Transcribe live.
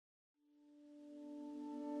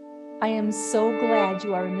I am so glad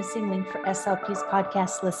you are a missing link for SLP's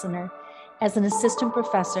podcast listener. As an assistant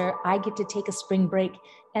professor, I get to take a spring break,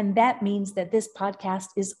 and that means that this podcast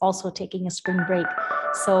is also taking a spring break.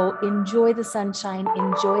 So enjoy the sunshine,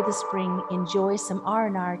 enjoy the spring, enjoy some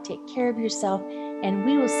R&R, take care of yourself, and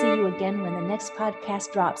we will see you again when the next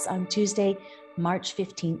podcast drops on Tuesday, March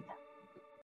 15th.